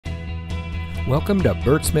Welcome to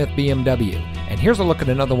Bert Smith BMW, and here's a look at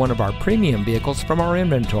another one of our premium vehicles from our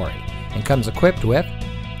inventory, and comes equipped with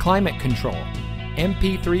climate control,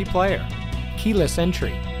 MP3 player, keyless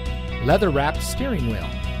entry, leather-wrapped steering wheel,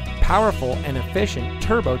 powerful and efficient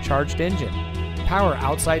turbocharged engine, power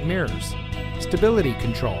outside mirrors, stability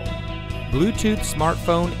control, Bluetooth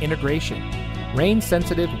smartphone integration,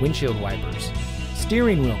 rain-sensitive windshield wipers,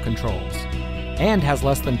 steering wheel controls, and has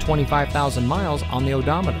less than 25,000 miles on the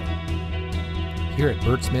odometer. Here at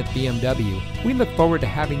Bert Smith BMW, we look forward to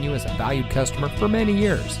having you as a valued customer for many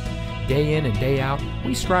years. Day in and day out,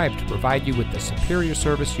 we strive to provide you with the superior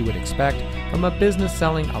service you would expect from a business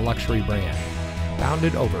selling a luxury brand.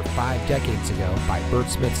 Founded over 5 decades ago by Bert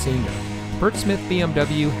Smith Sr., Bert Smith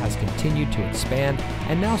BMW has continued to expand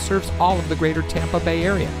and now serves all of the greater Tampa Bay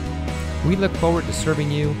area. We look forward to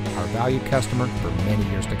serving you, our valued customer, for many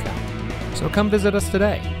years to come. So come visit us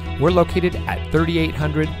today. We're located at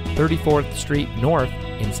 3800 34th Street North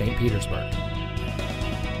in St. Petersburg.